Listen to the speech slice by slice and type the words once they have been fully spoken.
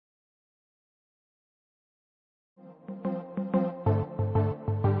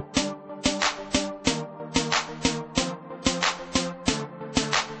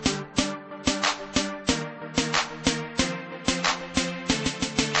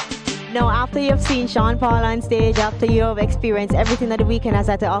Now, after you've seen Sean Paul on stage, after you've experienced everything that the weekend has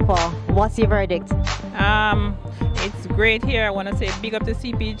had to offer, what's your verdict? Um, it's great here. I want to say big up to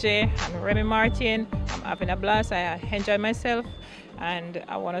CPJ and Remy Martin. I'm having a blast. I enjoy myself. And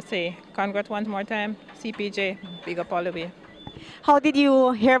I want to say congrats one more time. CPJ, big up all the way. How did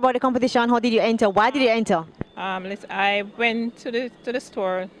you hear about the competition? How did you enter? Why did you enter? Listen, I went to the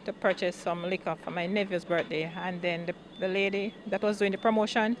store to purchase some liquor for my nephew's birthday, and then the lady that was doing the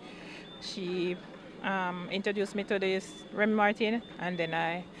promotion, she introduced me to this Remy Martin, and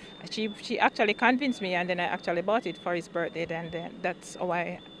then she actually convinced me, and then I actually bought it for his birthday, and then that's how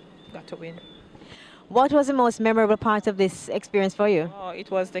I got to win. What was the most memorable part of this experience for you? Oh, it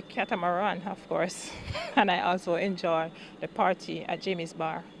was the catamaran, of course, and I also enjoyed the party at Jimmy's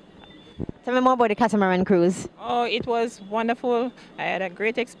bar. Tell me more about the catamaran cruise. Oh, it was wonderful. I had a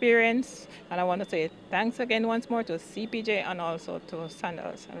great experience, and I want to say thanks again once more to CPJ and also to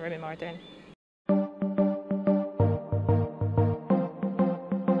Sandals and Remy Martin.